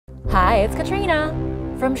it's Katrina!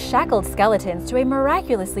 From shackled skeletons to a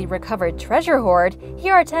miraculously recovered treasure hoard,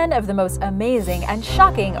 here are 10 of the most amazing and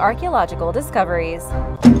shocking archaeological discoveries.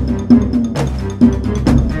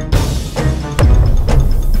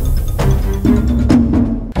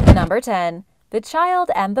 Number 10. The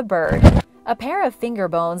Child and the Bird. A pair of finger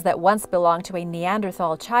bones that once belonged to a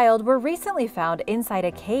Neanderthal child were recently found inside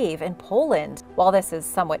a cave in Poland. While this is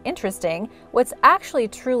somewhat interesting, what's actually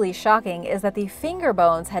truly shocking is that the finger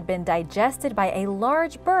bones had been digested by a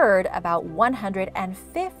large bird about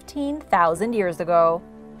 115,000 years ago.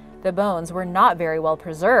 The bones were not very well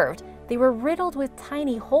preserved. They were riddled with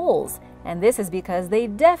tiny holes, and this is because they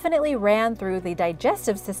definitely ran through the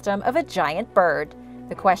digestive system of a giant bird.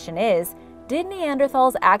 The question is, did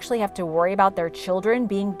Neanderthals actually have to worry about their children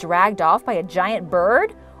being dragged off by a giant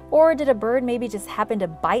bird? Or did a bird maybe just happen to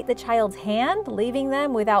bite the child's hand, leaving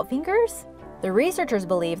them without fingers? The researchers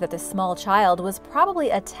believe that the small child was probably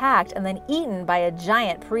attacked and then eaten by a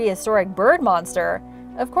giant prehistoric bird monster.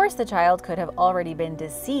 Of course, the child could have already been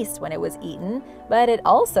deceased when it was eaten, but it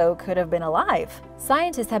also could have been alive.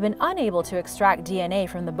 Scientists have been unable to extract DNA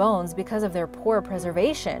from the bones because of their poor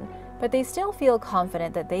preservation, but they still feel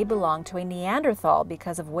confident that they belong to a Neanderthal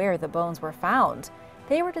because of where the bones were found.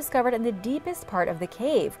 They were discovered in the deepest part of the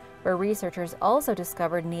cave, where researchers also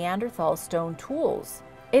discovered Neanderthal stone tools.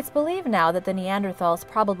 It's believed now that the Neanderthals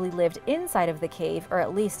probably lived inside of the cave or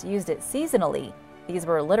at least used it seasonally. These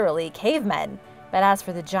were literally cavemen. But as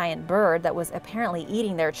for the giant bird that was apparently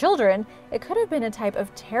eating their children, it could have been a type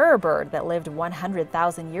of terror bird that lived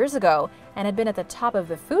 100,000 years ago and had been at the top of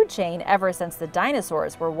the food chain ever since the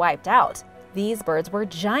dinosaurs were wiped out. These birds were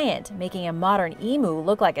giant, making a modern emu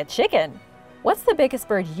look like a chicken. What's the biggest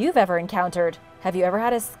bird you've ever encountered? Have you ever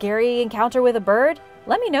had a scary encounter with a bird?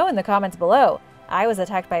 Let me know in the comments below. I was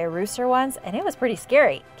attacked by a rooster once, and it was pretty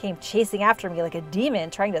scary. It came chasing after me like a demon,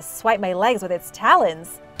 trying to swipe my legs with its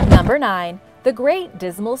talons. Number 9. The Great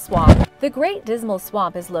Dismal Swamp. The Great Dismal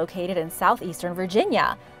Swamp is located in southeastern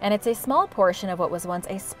Virginia, and it's a small portion of what was once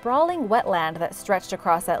a sprawling wetland that stretched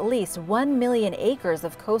across at least 1 million acres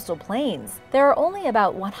of coastal plains. There are only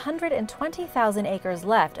about 120,000 acres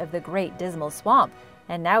left of the Great Dismal Swamp,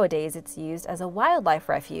 and nowadays it's used as a wildlife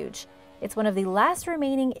refuge. It's one of the last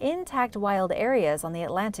remaining intact wild areas on the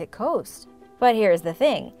Atlantic coast. But here's the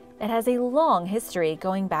thing. It has a long history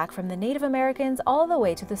going back from the Native Americans all the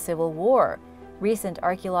way to the Civil War. Recent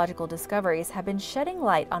archaeological discoveries have been shedding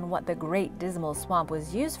light on what the Great Dismal Swamp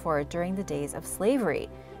was used for during the days of slavery.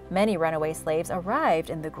 Many runaway slaves arrived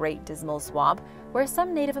in the Great Dismal Swamp, where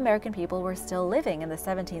some Native American people were still living in the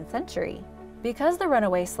 17th century. Because the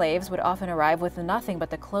runaway slaves would often arrive with nothing but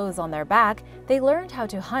the clothes on their back, they learned how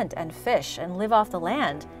to hunt and fish and live off the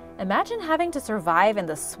land. Imagine having to survive in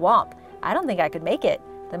the swamp. I don't think I could make it.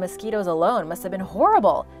 The mosquitoes alone must have been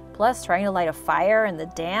horrible, plus trying to light a fire in the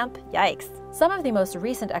damp, yikes. Some of the most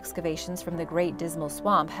recent excavations from the Great Dismal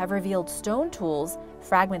Swamp have revealed stone tools,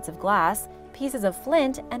 fragments of glass, pieces of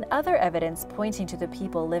flint, and other evidence pointing to the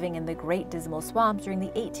people living in the Great Dismal Swamp during the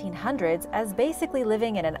 1800s as basically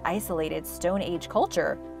living in an isolated Stone Age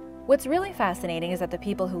culture. What's really fascinating is that the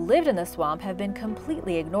people who lived in the swamp have been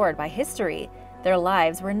completely ignored by history. Their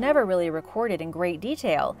lives were never really recorded in great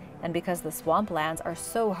detail, and because the swamplands are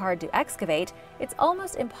so hard to excavate, it's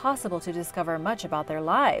almost impossible to discover much about their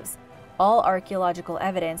lives. All archaeological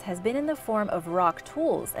evidence has been in the form of rock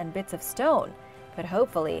tools and bits of stone, but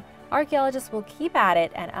hopefully, archaeologists will keep at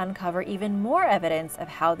it and uncover even more evidence of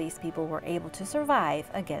how these people were able to survive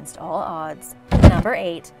against all odds. Number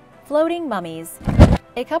 8. Floating mummies.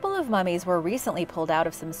 A couple of mummies were recently pulled out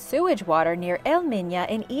of some sewage water near El Minya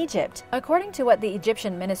in Egypt. According to what the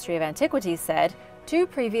Egyptian Ministry of Antiquities said, 2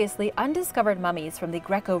 previously undiscovered mummies from the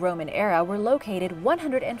Greco-Roman era were located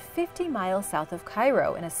 150 miles south of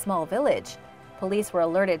Cairo in a small village. Police were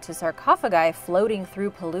alerted to sarcophagi floating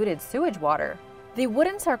through polluted sewage water. The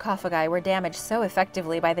wooden sarcophagi were damaged so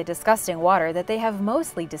effectively by the disgusting water that they have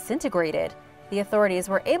mostly disintegrated. The authorities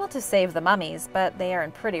were able to save the mummies, but they are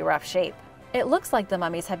in pretty rough shape. It looks like the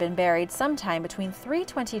mummies had been buried sometime between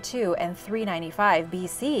 322 and 395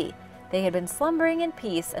 BC. They had been slumbering in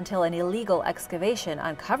peace until an illegal excavation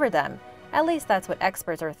uncovered them. At least that's what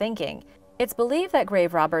experts are thinking. It's believed that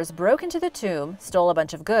grave robbers broke into the tomb, stole a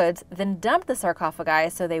bunch of goods, then dumped the sarcophagi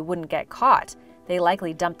so they wouldn't get caught. They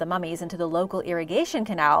likely dumped the mummies into the local irrigation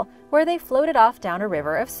canal, where they floated off down a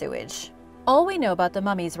river of sewage. All we know about the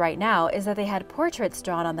mummies right now is that they had portraits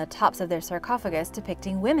drawn on the tops of their sarcophagus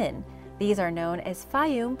depicting women. These are known as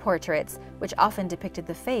Fayum portraits, which often depicted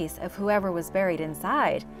the face of whoever was buried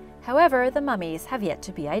inside. However, the mummies have yet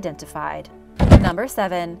to be identified. Number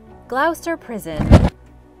 7. Gloucester Prison.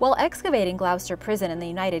 While excavating Gloucester Prison in the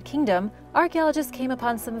United Kingdom, archaeologists came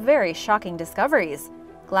upon some very shocking discoveries.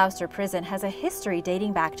 Gloucester Prison has a history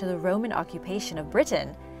dating back to the Roman occupation of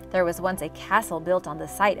Britain. There was once a castle built on the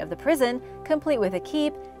site of the prison, complete with a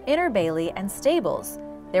keep, inner bailey, and stables.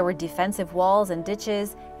 There were defensive walls and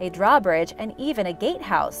ditches, a drawbridge, and even a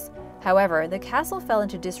gatehouse. However, the castle fell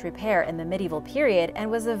into disrepair in the medieval period and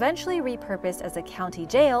was eventually repurposed as a county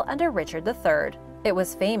jail under Richard III. It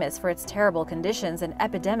was famous for its terrible conditions and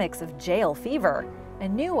epidemics of jail fever. A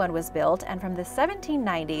new one was built, and from the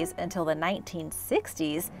 1790s until the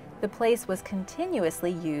 1960s, the place was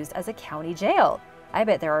continuously used as a county jail. I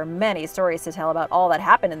bet there are many stories to tell about all that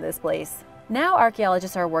happened in this place. Now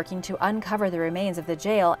archaeologists are working to uncover the remains of the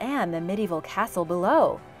jail and the medieval castle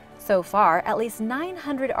below. So far, at least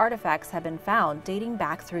 900 artifacts have been found dating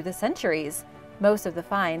back through the centuries. Most of the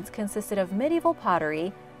finds consisted of medieval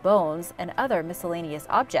pottery, bones, and other miscellaneous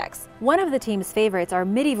objects. One of the team's favorites are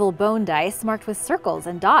medieval bone dice marked with circles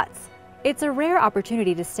and dots. It's a rare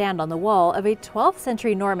opportunity to stand on the wall of a 12th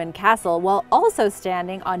century Norman castle while also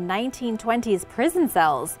standing on 1920s prison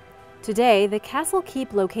cells. Today, the castle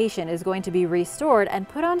keep location is going to be restored and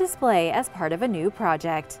put on display as part of a new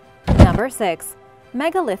project. Number 6.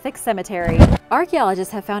 Megalithic Cemetery.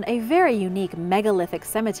 Archaeologists have found a very unique megalithic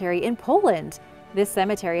cemetery in Poland. This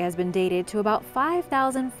cemetery has been dated to about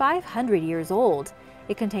 5,500 years old.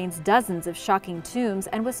 It contains dozens of shocking tombs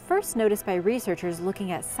and was first noticed by researchers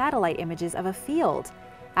looking at satellite images of a field.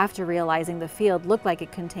 After realizing the field looked like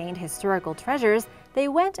it contained historical treasures, they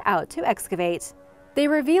went out to excavate. They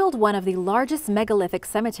revealed one of the largest megalithic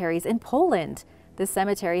cemeteries in Poland. The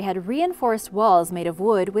cemetery had reinforced walls made of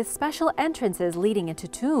wood with special entrances leading into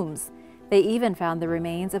tombs. They even found the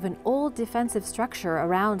remains of an old defensive structure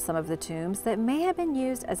around some of the tombs that may have been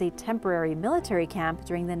used as a temporary military camp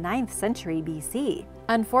during the 9th century BC.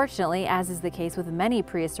 Unfortunately, as is the case with many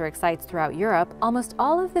prehistoric sites throughout Europe, almost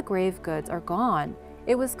all of the grave goods are gone.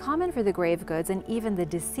 It was common for the grave goods and even the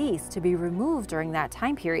deceased to be removed during that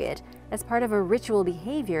time period, as part of a ritual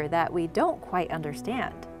behavior that we don't quite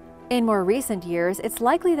understand. In more recent years, it's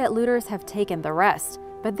likely that looters have taken the rest,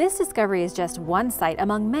 but this discovery is just one site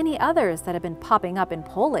among many others that have been popping up in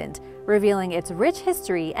Poland, revealing its rich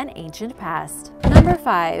history and ancient past. Number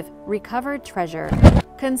 5. Recovered treasure.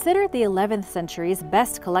 Considered the 11th century's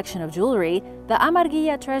best collection of jewelry, the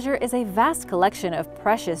Amargilla treasure is a vast collection of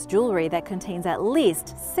precious jewelry that contains at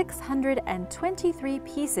least 623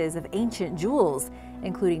 pieces of ancient jewels,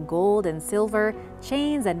 including gold and silver,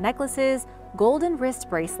 chains and necklaces, golden wrist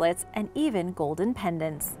bracelets, and even golden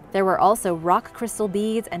pendants. There were also rock crystal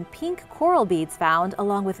beads and pink coral beads found,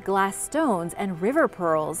 along with glass stones and river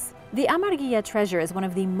pearls. The Amargilla treasure is one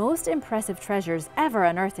of the most impressive treasures ever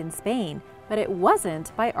unearthed in Spain, but it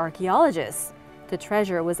wasn't by archaeologists. The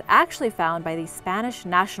treasure was actually found by the Spanish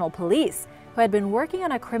National Police, who had been working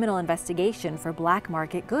on a criminal investigation for black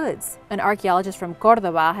market goods. An archaeologist from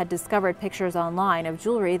Córdoba had discovered pictures online of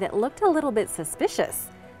jewelry that looked a little bit suspicious.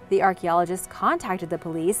 The archaeologists contacted the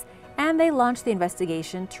police, and they launched the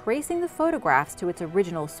investigation, tracing the photographs to its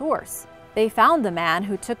original source. They found the man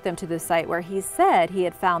who took them to the site where he said he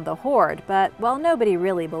had found the hoard, but while nobody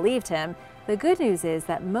really believed him, the good news is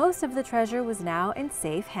that most of the treasure was now in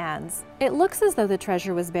safe hands. It looks as though the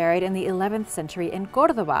treasure was buried in the 11th century in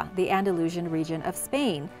Córdoba, the Andalusian region of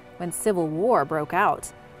Spain, when civil war broke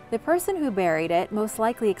out. The person who buried it most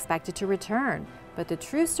likely expected to return, but the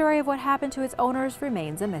true story of what happened to its owners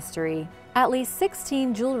remains a mystery. At least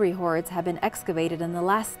 16 jewelry hoards have been excavated in the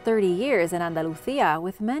last 30 years in Andalusia,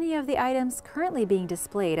 with many of the items currently being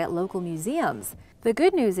displayed at local museums. The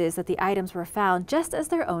good news is that the items were found just as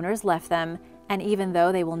their owners left them, and even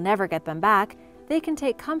though they will never get them back, they can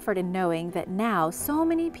take comfort in knowing that now so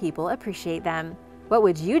many people appreciate them. What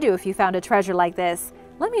would you do if you found a treasure like this?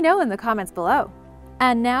 Let me know in the comments below.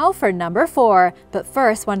 And now for number 4, but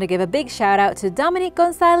first want to give a big shout out to Dominic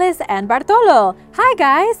Gonzalez and Bartolo. Hi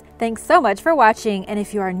guys! Thanks so much for watching, and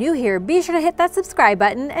if you are new here, be sure to hit that subscribe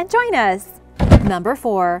button and join us! Number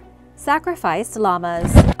 4. Sacrificed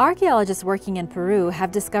llamas. Archaeologists working in Peru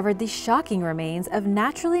have discovered the shocking remains of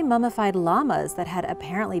naturally mummified llamas that had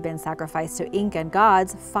apparently been sacrificed to Incan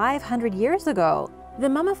gods 500 years ago. The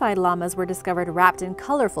mummified llamas were discovered wrapped in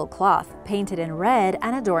colorful cloth, painted in red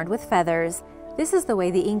and adorned with feathers. This is the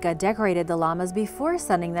way the Inca decorated the llamas before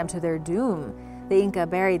sending them to their doom. The Inca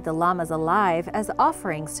buried the llamas alive as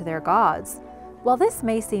offerings to their gods. While this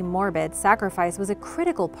may seem morbid, sacrifice was a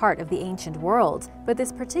critical part of the ancient world, but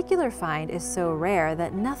this particular find is so rare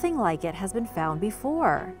that nothing like it has been found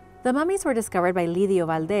before. The mummies were discovered by Lidio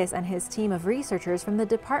Valdés and his team of researchers from the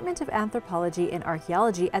Department of Anthropology and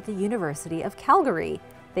Archaeology at the University of Calgary.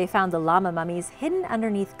 They found the llama mummies hidden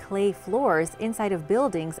underneath clay floors inside of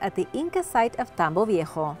buildings at the Inca site of Tambo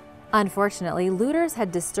Viejo. Unfortunately, looters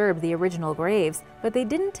had disturbed the original graves, but they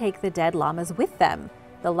didn't take the dead llamas with them.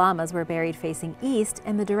 The llamas were buried facing east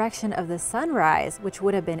in the direction of the sunrise, which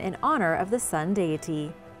would have been in honor of the sun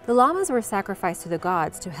deity. The llamas were sacrificed to the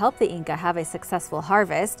gods to help the Inca have a successful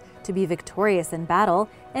harvest, to be victorious in battle,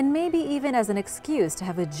 and maybe even as an excuse to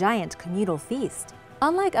have a giant communal feast.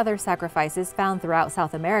 Unlike other sacrifices found throughout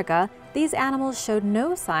South America, these animals showed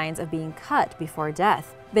no signs of being cut before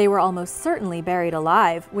death. They were almost certainly buried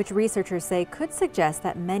alive, which researchers say could suggest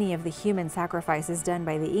that many of the human sacrifices done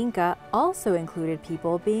by the Inca also included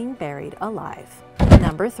people being buried alive.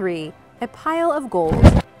 Number 3. A pile of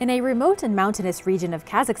gold. In a remote and mountainous region of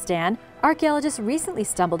Kazakhstan, archaeologists recently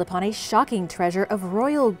stumbled upon a shocking treasure of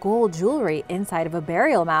royal gold jewelry inside of a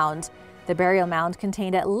burial mound. The burial mound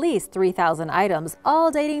contained at least 3,000 items,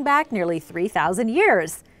 all dating back nearly 3,000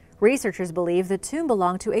 years. Researchers believe the tomb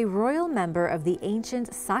belonged to a royal member of the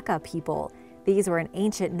ancient Saka people. These were an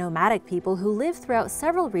ancient nomadic people who lived throughout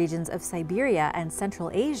several regions of Siberia and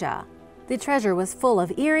Central Asia. The treasure was full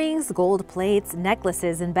of earrings, gold plates,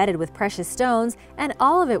 necklaces embedded with precious stones, and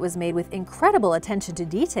all of it was made with incredible attention to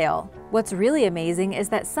detail. What's really amazing is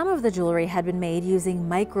that some of the jewelry had been made using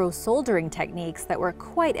micro-soldering techniques that were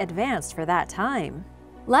quite advanced for that time.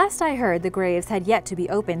 Last I heard, the graves had yet to be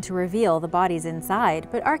opened to reveal the bodies inside,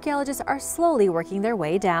 but archaeologists are slowly working their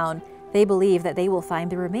way down. They believe that they will find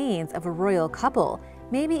the remains of a royal couple,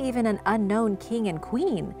 maybe even an unknown king and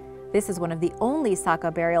queen. This is one of the only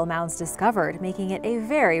Saka burial mounds discovered, making it a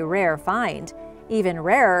very rare find. Even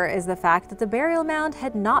rarer is the fact that the burial mound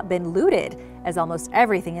had not been looted, as almost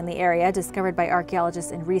everything in the area discovered by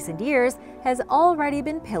archaeologists in recent years has already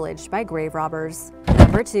been pillaged by grave robbers.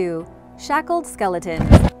 Number 2. Shackled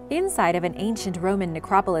skeletons. Inside of an ancient Roman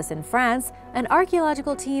necropolis in France, an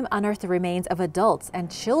archaeological team unearthed the remains of adults and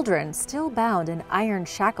children still bound in iron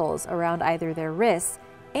shackles around either their wrists,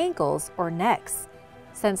 ankles, or necks.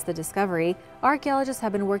 Since the discovery, archaeologists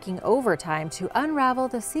have been working overtime to unravel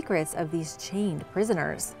the secrets of these chained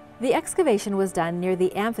prisoners. The excavation was done near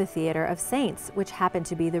the Amphitheater of Saints, which happened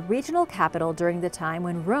to be the regional capital during the time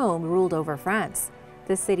when Rome ruled over France.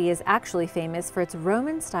 The city is actually famous for its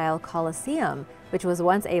Roman-style Colosseum, which was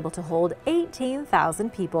once able to hold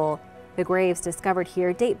 18,000 people. The graves discovered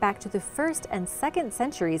here date back to the 1st and 2nd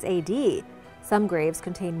centuries AD. Some graves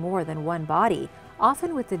contain more than one body,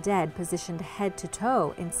 often with the dead positioned head to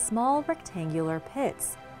toe in small rectangular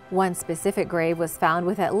pits. One specific grave was found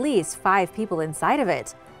with at least 5 people inside of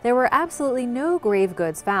it. There were absolutely no grave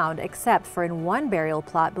goods found except for in one burial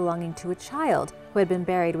plot belonging to a child who had been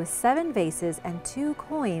buried with 7 vases and 2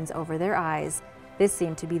 coins over their eyes. This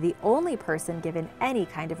seemed to be the only person given any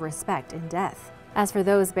kind of respect in death. As for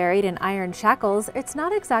those buried in iron shackles, it's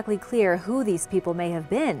not exactly clear who these people may have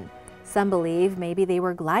been. Some believe maybe they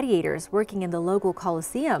were gladiators working in the local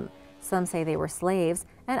Colosseum. Some say they were slaves,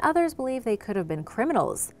 and others believe they could have been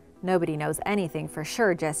criminals. Nobody knows anything for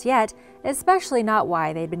sure just yet, especially not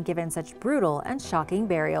why they'd been given such brutal and shocking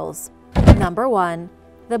burials. Number 1.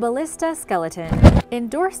 The Ballista Skeleton. In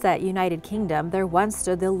Dorset, United Kingdom, there once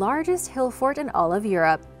stood the largest hill fort in all of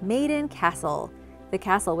Europe, Maiden Castle. The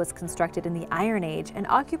castle was constructed in the Iron Age and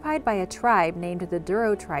occupied by a tribe named the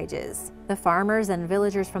Durotriges. The farmers and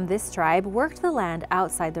villagers from this tribe worked the land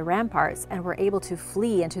outside the ramparts and were able to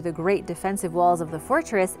flee into the great defensive walls of the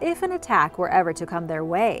fortress if an attack were ever to come their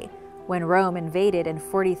way. When Rome invaded in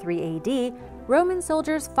 43 AD, Roman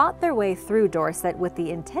soldiers fought their way through Dorset with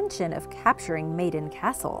the intention of capturing Maiden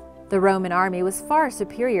Castle. The Roman army was far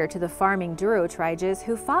superior to the farming Durotriges,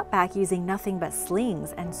 who fought back using nothing but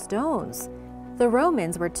slings and stones. The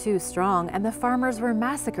Romans were too strong, and the farmers were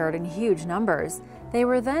massacred in huge numbers. They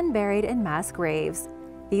were then buried in mass graves.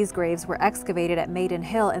 These graves were excavated at Maiden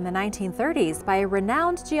Hill in the 1930s by a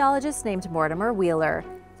renowned geologist named Mortimer Wheeler.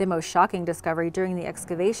 The most shocking discovery during the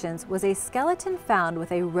excavations was a skeleton found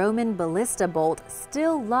with a Roman ballista bolt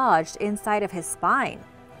still lodged inside of his spine.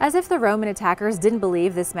 As if the Roman attackers didn't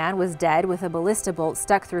believe this man was dead with a ballista bolt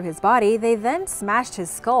stuck through his body, they then smashed his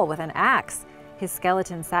skull with an axe. His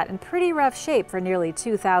skeleton sat in pretty rough shape for nearly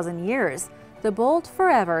 2,000 years, the bolt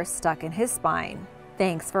forever stuck in his spine.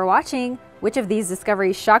 Thanks for watching! Which of these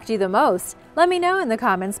discoveries shocked you the most? Let me know in the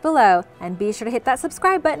comments below, and be sure to hit that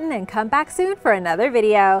subscribe button and come back soon for another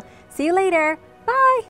video. See you later! Bye!